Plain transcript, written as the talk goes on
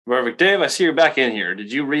Perfect. Dave, I see you're back in here.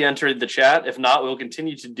 Did you re-enter the chat? If not, we'll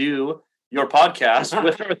continue to do your podcast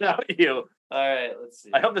with or without you. All right, let's see.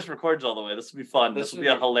 I hope this records all the way. This will be fun. This will be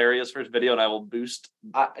a hilarious first video, and I will boost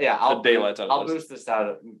I'll daylight out of I'll boost this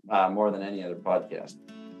out more than any other podcast.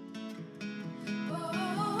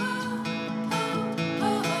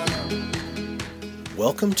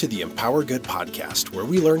 Welcome to the Empower Good podcast, where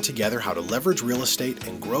we learn together how to leverage real estate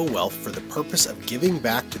and grow wealth for the purpose of giving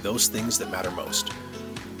back to those things that matter most.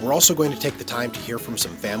 We're also going to take the time to hear from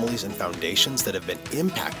some families and foundations that have been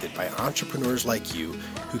impacted by entrepreneurs like you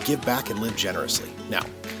who give back and live generously. Now,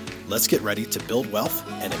 let's get ready to build wealth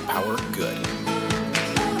and empower good.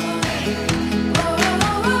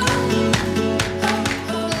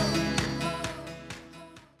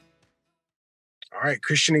 All right,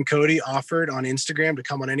 Christian and Cody offered on Instagram to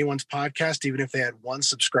come on anyone's podcast, even if they had one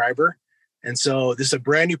subscriber. And so this is a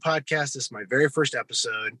brand new podcast. This is my very first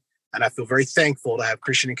episode, and I feel very thankful to have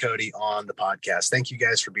Christian and Cody on the podcast. Thank you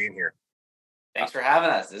guys for being here. Thanks for having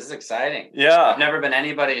us. This is exciting. Yeah. I've never been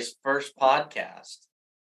anybody's first podcast.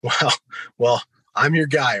 Well, I'm your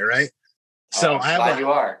guy, right? So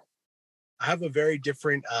you are. I have a very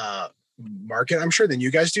different market, I'm sure, than you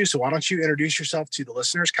guys do. So why don't you introduce yourself to the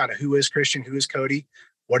listeners? Kind of who is Christian, who is Cody?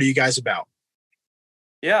 What are you guys about?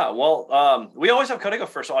 Yeah, well, we always have Cody go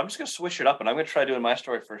first, so I'm just going to switch it up, and I'm going to try doing my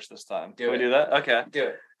story first this time. Can we do that? Okay. Do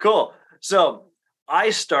it. Cool. So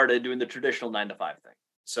I started doing the traditional 9-to-5 thing.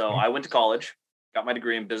 So I went to college, got my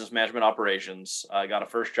degree in business management operations. I got a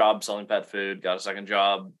first job selling pet food, got a second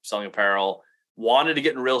job selling apparel, wanted to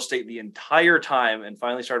get in real estate the entire time, and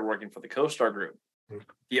finally started working for the CoStar Group.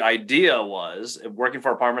 The idea was working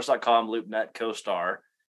for apartments.com, LoopNet, CoStar,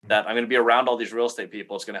 that I'm going to be around all these real estate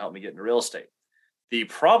people. It's going to help me get into real estate. The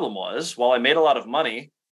problem was, while I made a lot of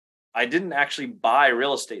money, I didn't actually buy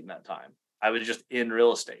real estate in that time. I was just in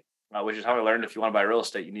real estate, which is how I learned if you want to buy real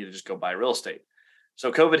estate, you need to just go buy real estate. So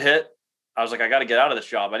COVID hit. I was like, I got to get out of this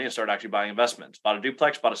job. I need to start actually buying investments. Bought a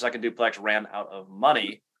duplex, bought a second duplex, ran out of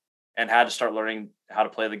money, and had to start learning how to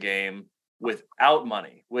play the game without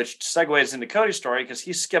money, which segues into Cody's story because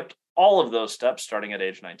he skipped all of those steps starting at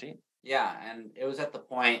age 19. Yeah, and it was at the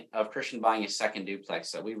point of Christian buying his second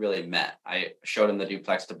duplex that we really met. I showed him the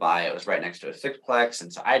duplex to buy. It was right next to a sixplex,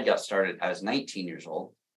 and so I got started. I was 19 years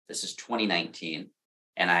old. This is 2019,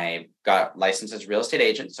 and I got licensed as a real estate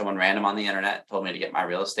agent. Someone random on the internet told me to get my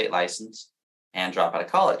real estate license and drop out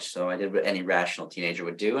of college. So I did what any rational teenager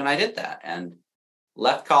would do, and I did that. And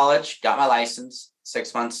left college, got my license,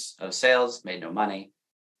 6 months of sales, made no money.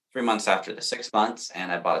 3 months after the 6 months,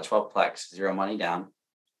 and I bought a 12-plex, zero money down.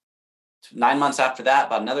 9 months after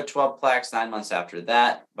that, bought another 12-plex. 9 months after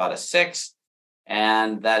that, bought a 6.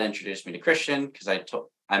 And that introduced me to Christian because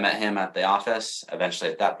I met him at the office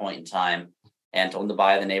eventually at that point in time and told him to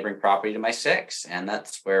buy the neighboring property to my 6. And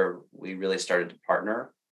that's where we really started to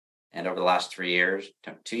partner. And over the last 2 years,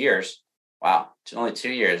 only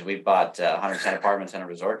 2 years, we've bought 110 apartments and a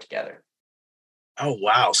resort together. Oh,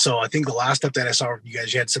 wow. So I think the last update I saw from you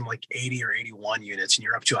guys, you had some like 80 or 81 units and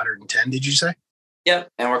you're up to 110, did you say?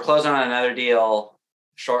 Yep. And we're closing on another deal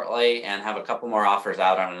shortly and have a couple more offers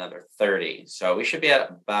out on another 30. So we should be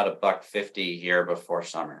at about $150 here before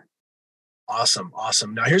summer. Awesome.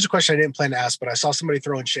 Now, here's a question I didn't plan to ask, but I saw somebody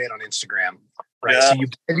throwing shade on Instagram, right? Yeah. So you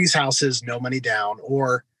buy these houses, no money down,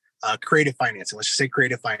 or creative financing. Let's just say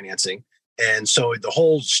creative financing. And so the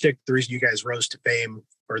whole shtick, the reason you guys rose to fame,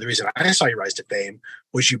 or the reason I saw you rise to fame,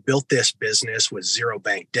 was you built this business with zero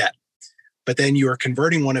bank debt. But then you were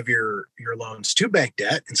converting one of your loans to bank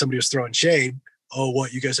debt, and somebody was throwing shade. Oh,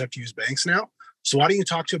 what, you guys have to use banks now? So why don't you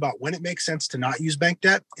talk about when it makes sense to not use bank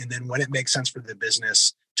debt, and then when it makes sense for the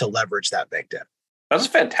business to leverage that bank debt? That's a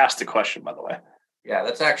fantastic question, by the way. Yeah,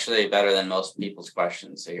 that's actually better than most people's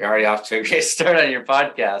questions. So you're already off to a great start on your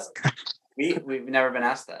podcast. We've never been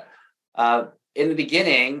asked that. In the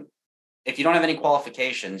beginning, if you don't have any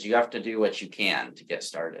qualifications, you have to do what you can to get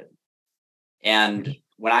started. And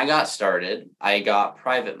when I got started, I got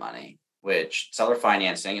private money, which seller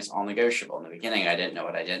financing is all negotiable. In the beginning, I didn't know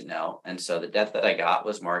what I didn't know. And so the debt that I got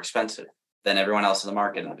was more expensive than everyone else in the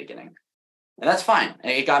market in the beginning. And that's fine.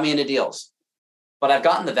 It got me into deals. But I've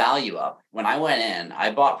gotten the value up. When I went in,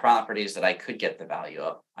 I bought properties that I could get the value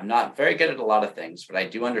up. I'm not very good at a lot of things, but I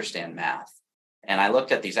do understand math. And I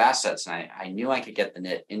looked at these assets and I knew I could get the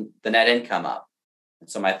net income up. And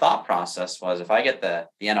so my thought process was, if I get the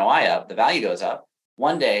NOI up, the value goes up,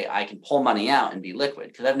 one day I can pull money out and be liquid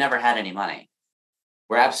because I've never had any money.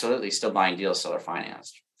 We're absolutely still buying deals seller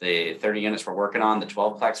financed. The 30 units we're working on, the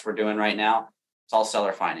 12-plex we're doing right now, it's all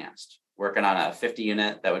seller financed. Working on a 50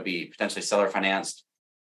 unit that would be potentially seller financed.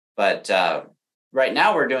 But Right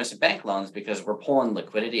now, we're doing some bank loans because we're pulling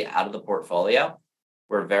liquidity out of the portfolio.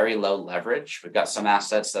 We're very low leverage. We've got some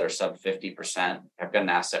assets that are sub 50%. I've got an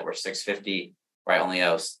asset where 650, where I only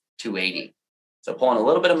owe 280. So pulling a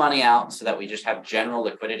little bit of money out so that we just have general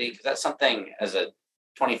liquidity, because that's something as a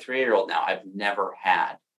 23-year-old now I've never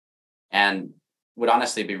had, and would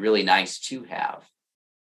honestly be really nice to have.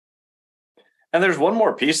 And there's one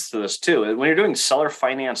more piece to this too. When you're doing seller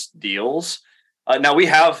finance deals, now we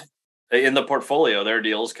have in the portfolio, there are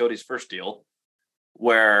deals, Cody's first deal,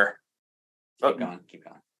 where Keep going.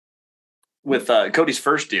 With Cody's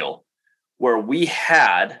first deal, where we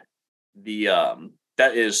had the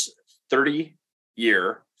that is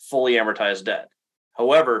 30-year fully amortized debt.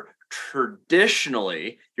 However,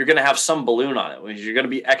 traditionally, you're going to have some balloon on it, because you're going to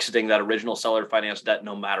be exiting that original seller finance debt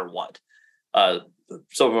no matter what.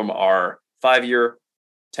 Some of them are 5-year,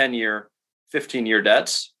 10-year, 15-year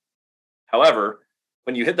debts. However,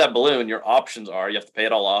 when you hit that balloon, your options are you have to pay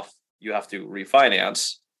it all off, you have to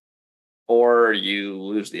refinance, or you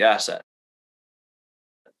lose the asset.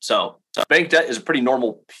 So bank debt is a pretty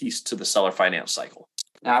normal piece to the seller finance cycle.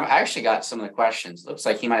 Now, I actually got some of the questions. Looks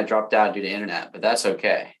like he might have dropped out due to internet, but that's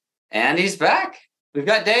okay. And he's back. We've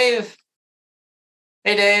got Dave.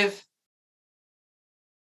 Hey, Dave.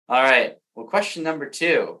 All right. Well, question number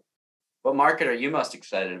 2. What market are you most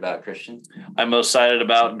excited about, Christian? I'm most excited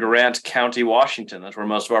about Grant County, Washington. That's where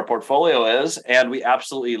most of our portfolio is, and we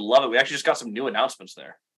absolutely love it. We actually just got some new announcements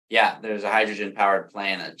there. Yeah, there's a hydrogen-powered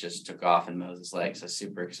plane that just took off in Moses Lake, so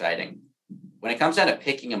super exciting. When it comes down to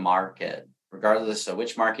picking a market, regardless of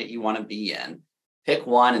which market you want to be in, pick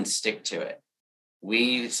one and stick to it.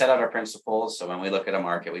 We set out our principles, so when we look at a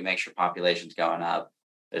market, we make sure population's going up.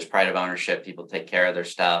 There's pride of ownership, people take care of their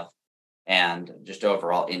stuff, and just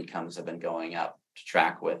overall incomes have been going up to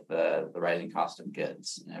track with the rising cost of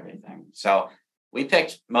goods and everything. So we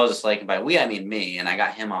picked Moses Lake, and by we, I mean me, and I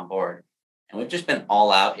got him on board. And we've just been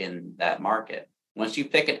all out in that market. Once you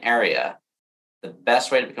pick an area, the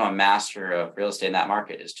best way to become a master of real estate in that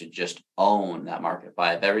market is to just own that market,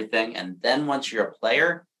 buy up everything. And then once you're a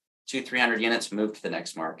player, 200-300 units, move to the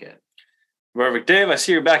next market. Perfect. Dave, I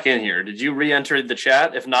see you're back in here. Did you re-enter the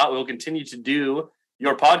chat? If not, we'll continue to do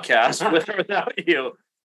your podcast with or without you.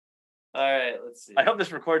 All right, let's see. I hope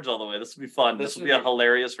this records all the way. This will be fun. This will be a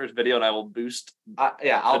hilarious first video, and I will boost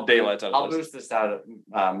I'll daylights out of this. Boost this out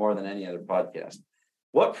more than any other podcast.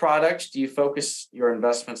 What products do you focus your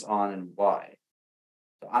investments on, and why?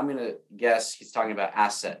 So I'm going to guess he's talking about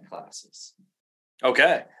asset classes.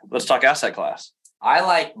 Okay, let's talk asset class. I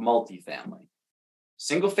like multifamily.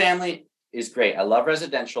 Single family is great. I love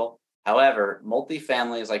residential. However,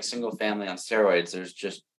 multifamily is like single family on steroids.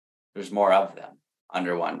 There's more of them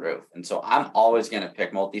under one roof. And so I'm always going to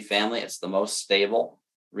pick multifamily. It's the most stable.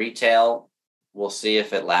 Retail, we'll see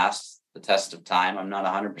if it lasts the test of time. I'm not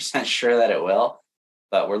 100% sure that it will,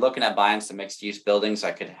 but we're looking at buying some mixed use buildings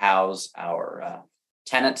that could house our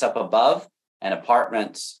tenants up above and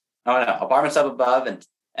apartments up above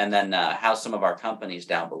and then house some of our companies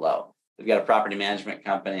down below. We've got a property management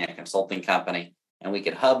company, a consulting company, and we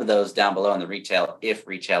could hub those down below in the retail if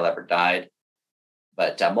retail ever died.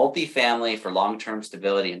 But multifamily for long-term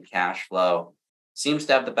stability and cash flow seems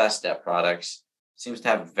to have the best debt products, seems to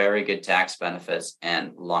have very good tax benefits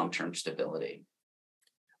and long-term stability.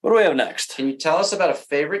 What do we have next? Can you tell us about a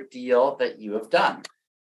favorite deal that you have done?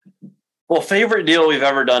 Well, favorite deal we've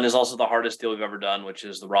ever done is also the hardest deal we've ever done, which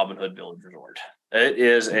is the Robin Hood Village Resort. It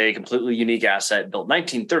is a completely unique asset built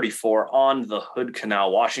 1934 on the Hood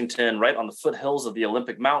Canal, Washington, right on the foothills of the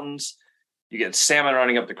Olympic Mountains. You get salmon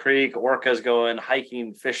running up the creek, orcas going,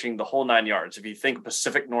 hiking, fishing, the whole 9 yards. If you think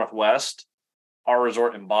Pacific Northwest, our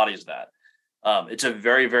resort embodies that. It's a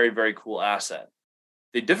very, very, very cool asset.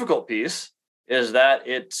 The difficult piece is that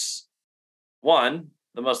it's, one,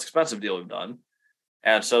 the most expensive deal we've done.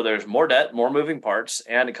 And so there's more debt, more moving parts,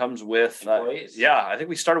 and it comes with, I think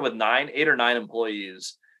we started with 8 or 9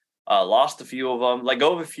 employees, lost a few of them, let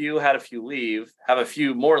go of a few, had a few leave, have a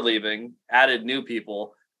few more leaving, added new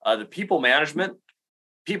people. The people management,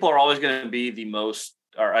 people are always going to be the most,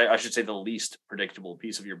 or I should say the least predictable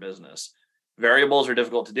piece of your business. Variables are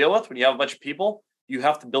difficult to deal with. When you have a bunch of people, you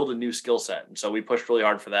have to build a new skill set. And so we pushed really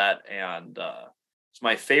hard for that. And it's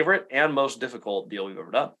my favorite and most difficult deal we've ever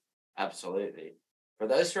done. Absolutely. For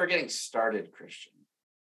those who are getting started, Christian,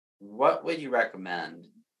 what would you recommend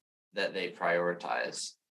that they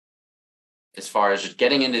prioritize as far as just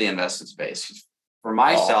getting into the investment space? For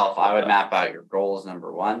myself, I would map out your goals,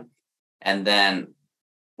 number one. And then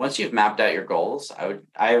once you've mapped out your goals, we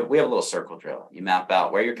have a little circle drill. You map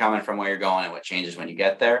out where you're coming from, where you're going, and what changes when you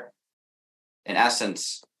get there. In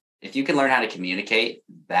essence, if you can learn how to communicate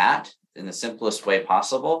that in the simplest way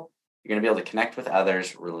possible, you're going to be able to connect with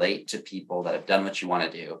others, relate to people that have done what you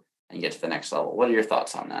want to do, and get to the next level. What are your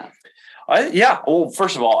thoughts on that? Well,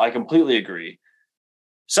 first of all, I completely agree.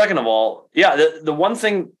 Second of all, the one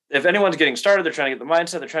thing, if anyone's getting started, they're trying to get the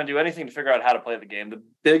mindset, they're trying to do anything to figure out how to play the game. The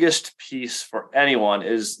biggest piece for anyone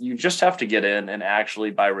is you just have to get in and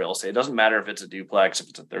actually buy real estate. It doesn't matter if it's a duplex, if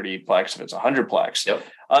it's a 30-plex, if it's a 100-plex. Yep.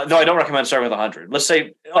 Though I don't recommend starting with 100. Let's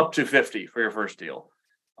say up to 50 for your first deal.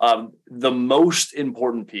 The most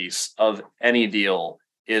important piece of any deal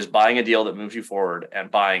is buying a deal that moves you forward and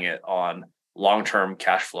buying it on long-term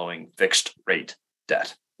cash flowing fixed rate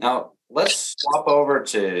debt. Now, let's swap over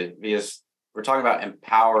to, because we're talking about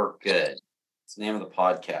Empower Good. It's the name of the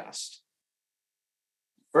podcast.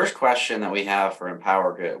 First question that we have for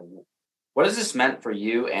Empower Good. What has this meant for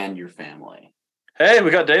you and your family? Hey, we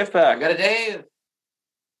got Dave back. We got a Dave.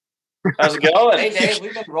 How's it going? Hey, Dave,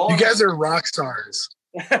 we've been rolling. You guys are rock stars.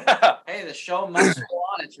 Hey, the show must go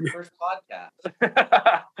on. It's your first podcast.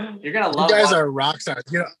 You're going to love it. You guys are rock stars.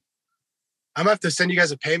 You know, I'm going to have to send you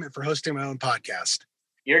guys a payment for hosting my own podcast.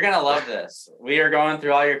 You're going to love this. We are going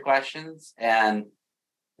through all your questions, and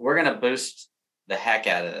we're going to boost the heck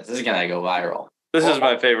out of this. This is going to go viral. This is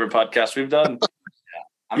my favorite podcast we've done.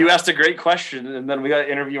 You asked a great question, and then we got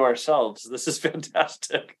to interview ourselves. This is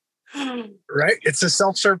fantastic. Right? It's a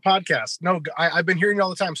self-serve podcast. No, I've been hearing you all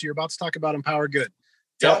the time. So you're about to talk about Empower Good.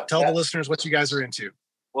 Tell the listeners what you guys are into.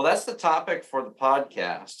 Well, that's the topic for the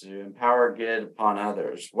podcast, to empower good upon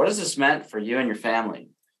others. What has this meant for you and your family?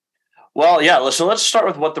 Well, yeah. So let's start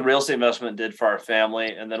with what the real estate investment did for our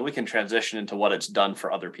family, and then we can transition into what it's done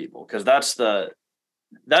for other people, because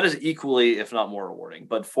that is equally, if not more, rewarding.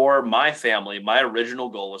 But for my family, my original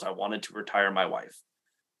goal was I wanted to retire my wife.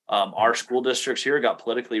 Our school districts here got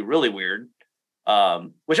politically really weird,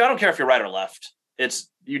 which I don't care if you're right or left.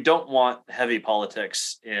 You don't want heavy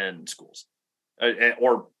politics in schools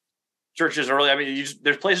or churches early. I mean,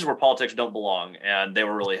 there's places where politics don't belong, and they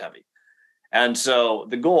were really heavy. And so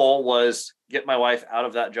the goal was get my wife out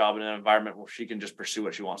of that job in an environment where she can just pursue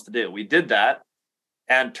what she wants to do. We did that.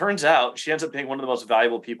 And turns out she ends up being one of the most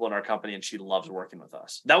valuable people in our company, and she loves working with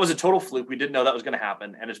us. That was a total fluke. We didn't know that was going to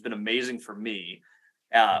happen. And it's been amazing for me.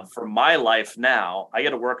 For my life now, I get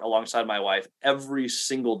to work alongside my wife every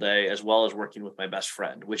single day, as well as working with my best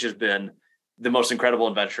friend, which has been the most incredible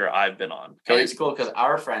adventure I've been on. And it's cool because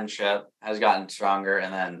our friendship has gotten stronger.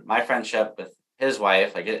 And then my friendship with his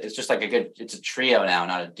wife, like it's just like it's a trio now,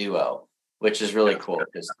 not a duo, which is really cool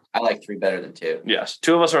because I like 3 better than 2. Yes.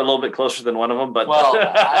 2 of us are a little bit closer than one of them, but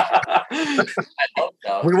I hope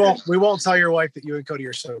so. We won't tell your wife that you and Cody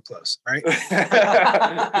are so close, right?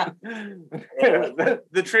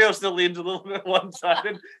 The trio still leans a little bit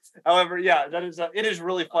one-sided. However, it is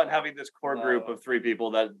really fun having this core group of 3 people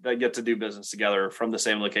that get to do business together from the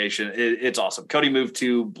same location. It's awesome. Cody moved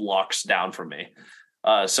 2 blocks down from me.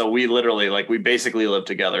 So we literally, we basically live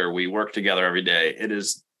together. We work together every day. It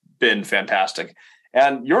has been fantastic.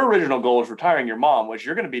 And your original goal was retiring your mom, which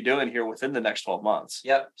you're going to be doing here within the next 12 months.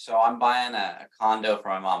 Yep. So I'm buying a condo for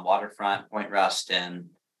my mom, waterfront, Point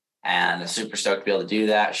Ruston, and I'm super stoked to be able to do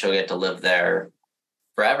that. She'll get to live there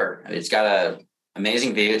forever. I mean, it's got an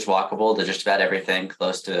amazing view. It's walkable to just about everything,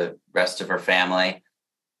 close to the rest of her family.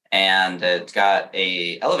 And it's got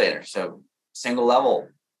a elevator. So single level,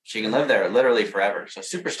 she can live there literally forever. So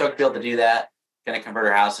super stoked to be able to do that. Going to convert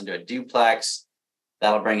her house into a duplex.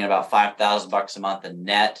 That'll bring in about $5,000 a month in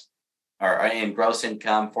net, or in gross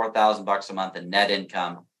income, $4,000 a month in net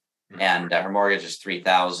income, and her mortgage is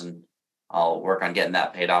 $3,000. I'll work on getting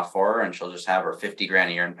that paid off for her, and she'll just have her $50,000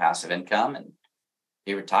 a year in passive income and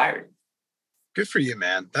be retired. Good for you,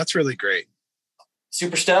 man. That's really great.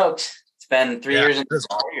 Super stoked. It's been 3 years and 4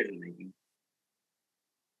 years in the making.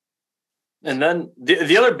 And then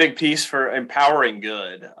the other big piece for empowering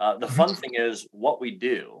good, the fun thing is what we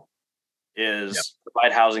do is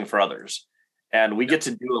provide housing for others. And we get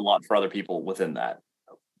to do a lot for other people within that.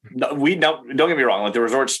 Don't get me wrong, like the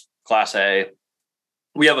resorts class A,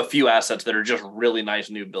 we have a few assets that are just really nice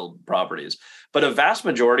new build properties, but a vast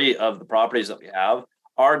majority of the properties that we have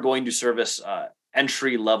are going to service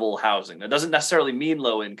entry level housing. That doesn't necessarily mean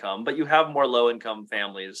low income, but you have more low income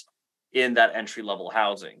families in that entry level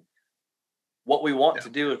housing. What we want to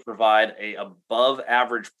do is provide a above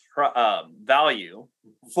average value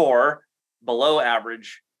for below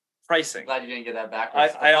average pricing. I'm glad you didn't get that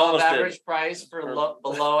backwards. I almost average did. Price for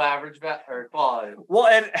below average or quality. Well,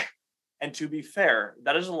 and to be fair,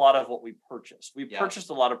 that is a lot of what we purchased. We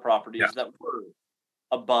purchased a lot of properties that were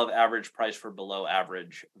above average price for below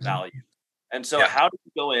average value. And so how do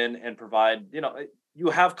you go in and provide, you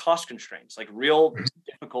have cost constraints, like real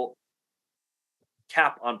difficult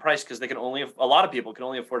cap on price because a lot of people can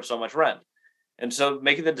only afford so much rent. And so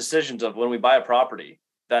making the decisions of when we buy a property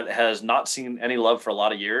that has not seen any love for a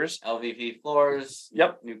lot of years. LVP floors.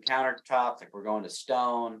 Yep. New countertops. Like we're going to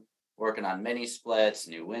stone, working on mini splits,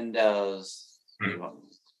 new windows.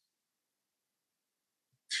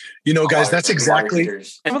 Guys, that's exactly.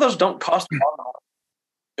 Some of those don't cost a lot.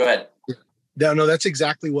 Go ahead. No, that's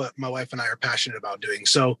exactly what my wife and I are passionate about doing.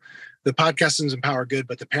 So the podcast is Empower Good,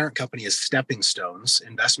 but the parent company is Stepping Stones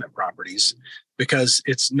Investment Properties, because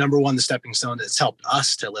it's number one, the stepping stone that's helped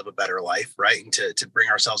us to live a better life, right? And to bring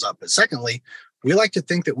ourselves up. But secondly, we like to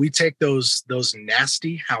think that we take those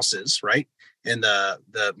nasty houses, right? In the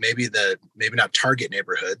maybe not target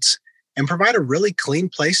neighborhoods, and provide a really clean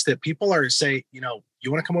place that people are say, you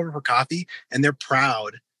want to come over for coffee, and they're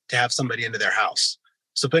proud to have somebody into their house.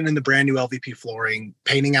 So putting in the brand new LVP flooring,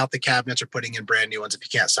 painting out the cabinets or putting in brand new ones if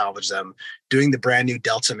you can't salvage them, doing the brand new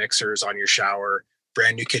Delta mixers on your shower,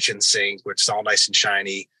 brand new kitchen sink, which is all nice and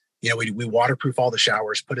shiny. We waterproof all the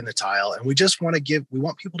showers, put in the tile, and we just want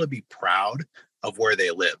people to be proud of where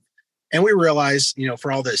they live. And we realize,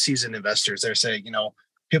 for all the seasoned investors, they're saying,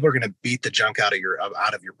 people are going to beat the junk out of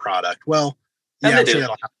your product. Well, yeah, I'd say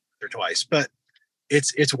that'll happen once or twice, but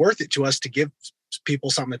it's worth it to us to give people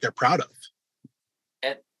something that they're proud of.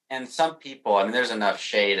 And some people, there's enough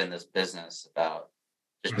shade in this business about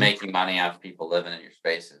just making money off of people living in your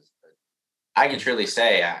spaces. But I can truly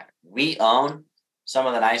say we own some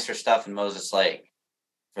of the nicer stuff in Moses Lake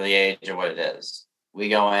for the age of what it is. We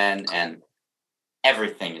go in and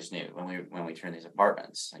everything is new when we turn these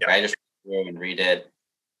apartments. I just went through and redid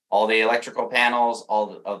all the electrical panels, all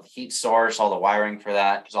the heat source, all the wiring for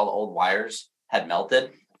that, because all the old wires had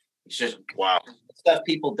melted. It's just stuff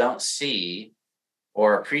people don't see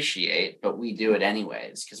or appreciate, but we do it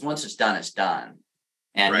anyways, because once it's done, it's done.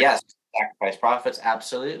 And yes, sacrifice profits,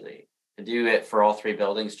 absolutely. To do it for all three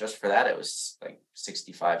buildings, just for that, it was like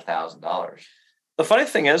 $65,000. The funny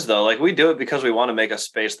thing is, though, like we do it because we want to make a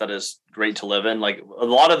space that is great to live in. Like a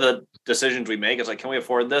lot of the decisions we make is like, can we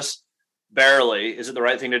afford this? Barely. Is it the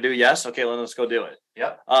right thing to do? Yes. Okay, let's go do it.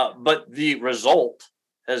 Yep. But the result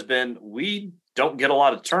has been we don't get a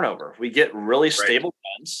lot of turnover. We get really stable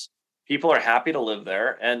rents. People are happy to live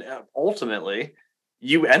there. And ultimately,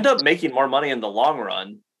 you end up making more money in the long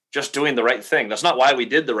run just doing the right thing. That's not why we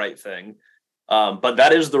did the right thing. But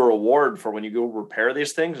that is the reward for when you go repair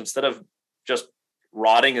these things. Instead of just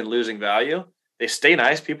rotting and losing value, they stay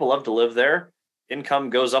nice. People love to live there. Income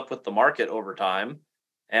goes up with the market over time.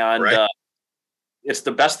 And it's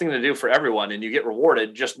the best thing to do for everyone. And you get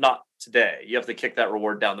rewarded, just not today. You have to kick that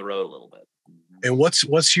reward down the road a little bit. And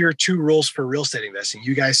what's your 2 rules for real estate investing?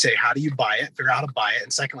 You guys say, how do you buy it? Figure out how to buy it.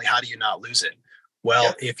 And secondly, how do you not lose it?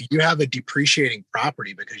 Well, if you have a depreciating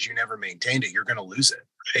property because you never maintained it, you're going to lose it,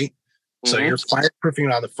 right? So you're fireproofing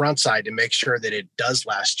it on the front side to make sure that it does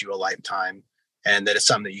last you a lifetime, and that it's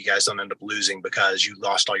something that you guys don't end up losing because you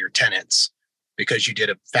lost all your tenants because you did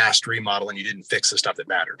a fast remodel and you didn't fix the stuff that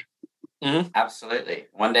mattered. Absolutely.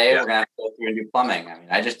 One day we're going to have to go through and do plumbing.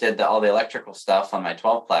 I just did all the electrical stuff on my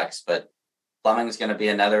 12-plex, but plumbing is going to be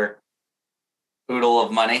another oodle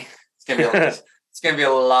of money. It's going to be a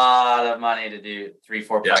lot of money to do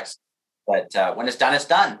 3-4-plex. But when it's done, it's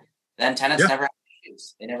done. Then tenants never have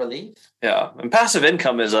issues. They never leave. Yeah, and passive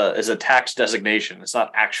income is a tax designation. It's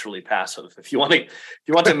not actually passive. If you want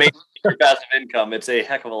to make your passive income, it's a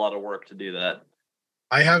heck of a lot of work to do that.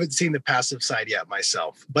 I haven't seen the passive side yet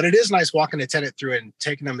myself, but it is nice walking a tenant through and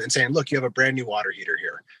taking them and saying, look, you have a brand new water heater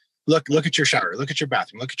here. Look at your shower, look at your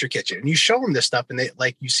bathroom, look at your kitchen. And you show them this stuff and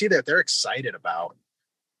you see that they're excited about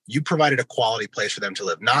you provided a quality place for them to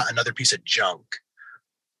live, not another piece of junk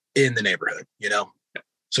in the neighborhood,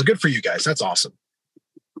 So good for you guys. That's awesome.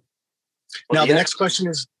 Now, the next question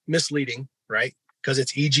is misleading, right? Because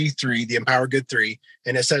it's EG3, the Empower Good 3,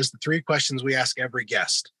 and it says the 3 questions we ask every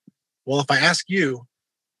guest. Well, if I ask you,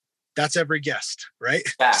 that's every guest, right?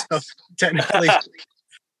 So technically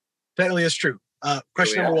it's true.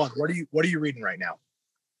 Question number 1, what are you reading right now?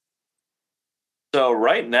 So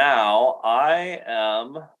right now I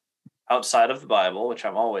am outside of the Bible, which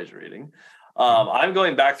I'm always reading. I'm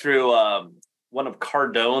going back through one of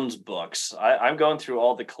Cardone's books. I'm going through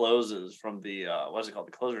all the closes from the, what is it called?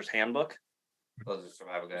 The Closer's Handbook? Closer's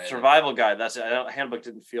Survival Guide. Survival Guide. That's it. Handbook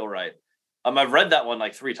didn't feel right. I've read that one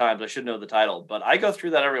like 3 times. I should know the title, but I go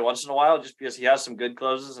through that every once in a while just because he has some good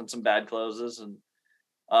closes and some bad closes. And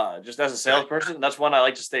just as a salesperson, that's one I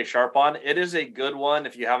like to stay sharp on. It is a good one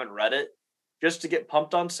if you haven't read it, just to get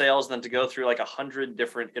pumped on sales, then to go through like 100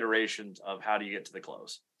 different iterations of how do you get to the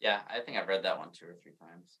close. Yeah, I think I've read that one 2 or 3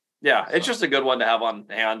 times. Yeah, it's just a good one to have on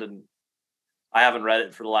hand. And I haven't read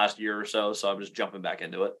it for the last year or so, so I'm just jumping back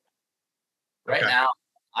into it. Right now,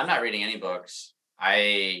 I'm not reading any books.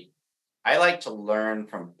 I like to learn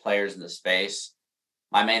from players in the space.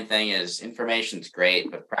 My main thing is information's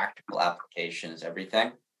great, but practical application is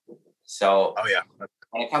everything. So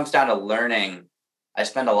when it comes down to learning, I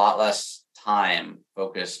spend a lot less time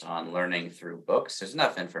focused on learning through books. There's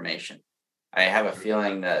enough information. I have a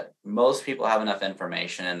feeling that most people have enough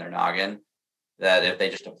information in their noggin that if they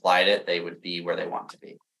just applied it, they would be where they want to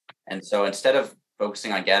be. And so instead of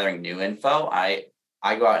focusing on gathering new info, I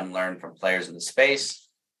go out and learn from players in the space,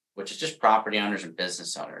 which is just property owners and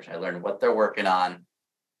business owners. I learn what they're working on,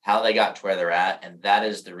 how they got to where they're at. And that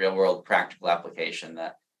is the real world practical application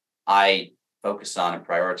that I focus on and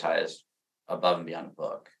prioritize above and beyond the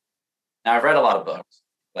book. Now, I've read a lot of books,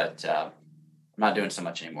 but I'm not doing so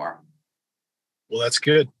much anymore. Well, that's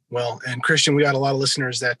good. Well, and Christian, we got a lot of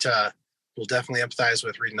listeners that will definitely empathize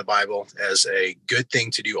with reading the Bible as a good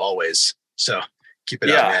thing to do always. So keep it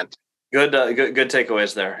up, man. Good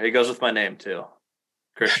takeaways there. It goes with my name too,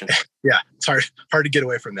 Christian. Yeah, it's hard to get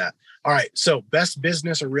away from that. All right, so best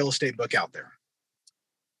business or real estate book out there?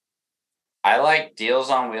 I like Deals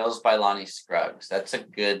on Wheels by Lonnie Scruggs. That's a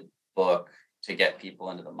good book to get people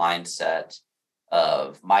into the mindset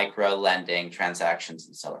of micro lending, transactions,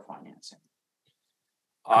 and seller financing.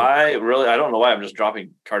 I don't know why I'm just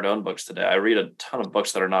dropping Cardone books today. I read a ton of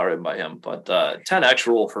books that are not written by him, but 10X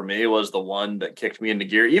Rule for me was the one that kicked me into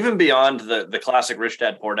gear, even beyond the classic Rich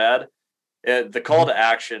Dad, Poor Dad. The call to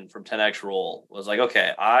action from 10X Rule was like,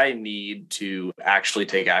 okay, I need to actually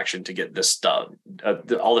take action to get this done,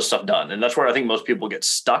 all this stuff done. And that's where I think most people get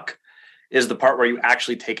stuck, is the part where you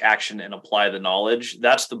actually take action and apply the knowledge.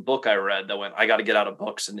 That's the book I read that went, I got to get out of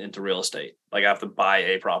books and into real estate. Like I have to buy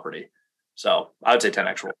a property. So I would say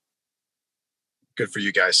 10X Rule. Good for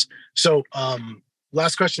you guys. So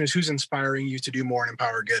last question is, who's inspiring you to do more and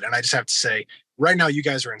empower good? And I just have to say, right now, you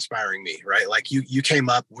guys are inspiring me, right? Like you came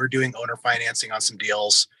up, we're doing owner financing on some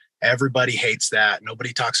deals. Everybody hates that.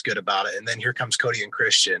 Nobody talks good about it. And then here comes Cody and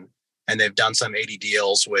Christian, and they've done some 80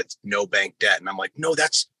 deals with no bank debt. And I'm like, no,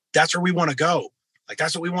 that's where we want to go. Like,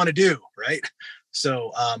 that's what we want to do. Right.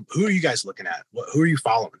 So who are you guys looking at? Who are you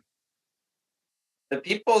following? The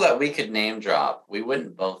people that we could name drop, we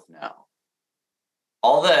wouldn't both know.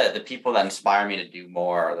 All the people that inspire me to do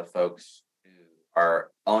more are the folks who are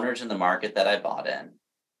owners in the market that I bought in,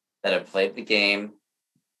 that have played the game.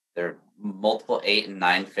 They're multiple 8 and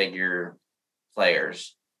 9 figure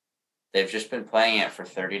players. They've just been playing it for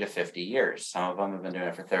 30 to 50 years. Some of them have been doing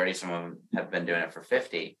it for 30. Some of them have been doing it for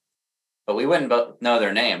 50. But we wouldn't both know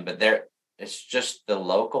their name. But it's just the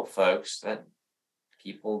local folks that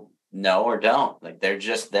people know or don't. Like, they're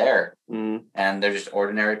just there. Mm-hmm. And they're just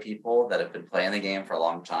ordinary people that have been playing the game for a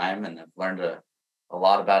long time and have learned a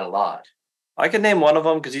lot about a lot. I can name one of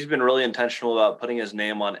them because he's been really intentional about putting his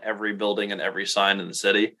name on every building and every sign in the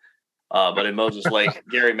city. But in Moses Lake,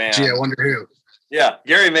 Gary Mann. Gee, I wonder who. Yeah,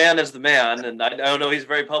 Gary Mann is the man. And I don't know, he's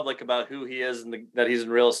very public about who he is and that he's in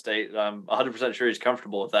real estate. I'm 100% sure he's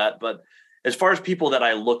comfortable with that. But as far as people that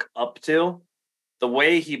I look up to, the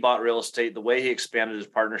way he bought real estate, the way he expanded his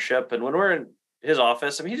partnership, and when we're in his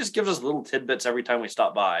office, I mean, he just gives us little tidbits every time we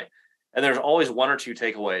stop by. And there's always one or two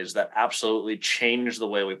takeaways that absolutely change the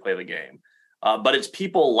way we play the game. But it's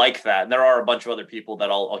people like that. And there are a bunch of other people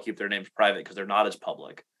that I'll keep their names private because they're not as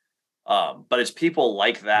public. But it's people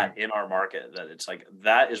like that in our market that it's like,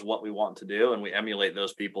 that is what we want to do. And we emulate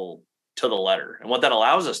those people to the letter. And what that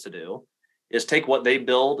allows us to do is take what they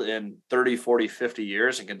build in 30, 40, 50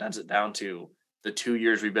 years and condense it down to the 2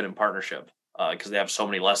 years we've been in partnership, because they have so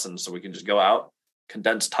many lessons. So we can just go out,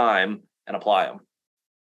 condense time, and apply them.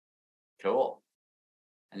 Cool.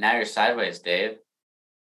 And now you're sideways, Dave.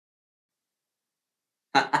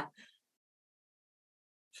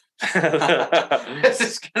 This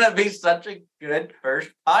is going to be such a good first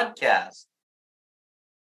podcast.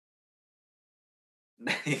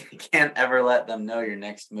 You can't ever let them know your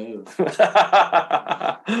next move. There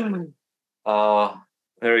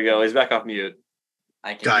we go. He's back off mute.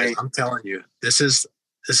 Guys, I'm telling you, this is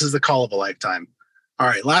the call of a lifetime. All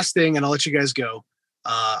right, last thing, and I'll let you guys go.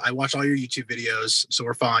 I watch all your YouTube videos, so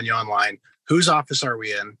we're following you online. Whose office are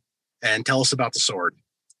we in? And tell us about the sword.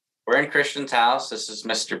 We're in Christian's house. This is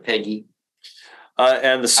Mr. Piggy.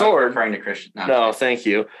 And the sword. I'm referring to Christian. No, thank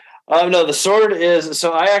you. No, the sword is.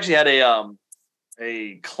 So I actually had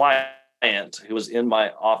a client who was in my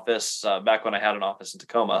office back when I had an office in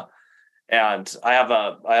Tacoma, and I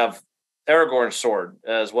have Aragorn's sword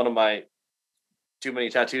as one of my too many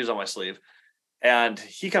tattoos on my sleeve. And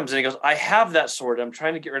he comes in and goes, I have that sword. I'm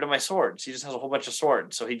trying to get rid of my swords. He just has a whole bunch of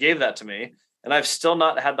swords. So he gave that to me. and I've still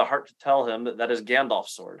not had the heart to tell him that is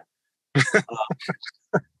Gandalf's sword.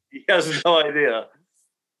 He has no idea.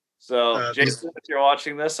 So, Jason, if you're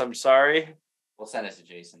watching this, I'm sorry. We'll send it to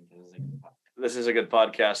Jason. This is a good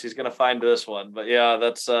podcast. He's going to find this one. But yeah,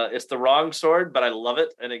 that's it's the wrong sword, but I love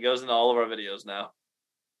it. And it goes into all of our videos now.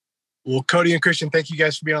 Well, Cody and Christian, thank you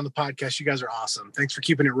guys for being on the podcast. You guys are awesome. Thanks for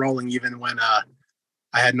keeping it rolling, even when I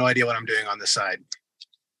had no idea what I'm doing on this side.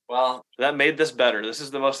 Well, that made this better. This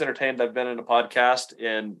is the most entertained I've been in a podcast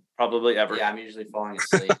in probably ever. Yeah, I'm usually falling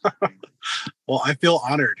asleep. Well, I feel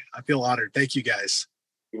honored. Thank you guys.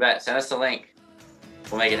 You bet. Send us the link.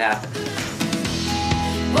 We'll make it happen.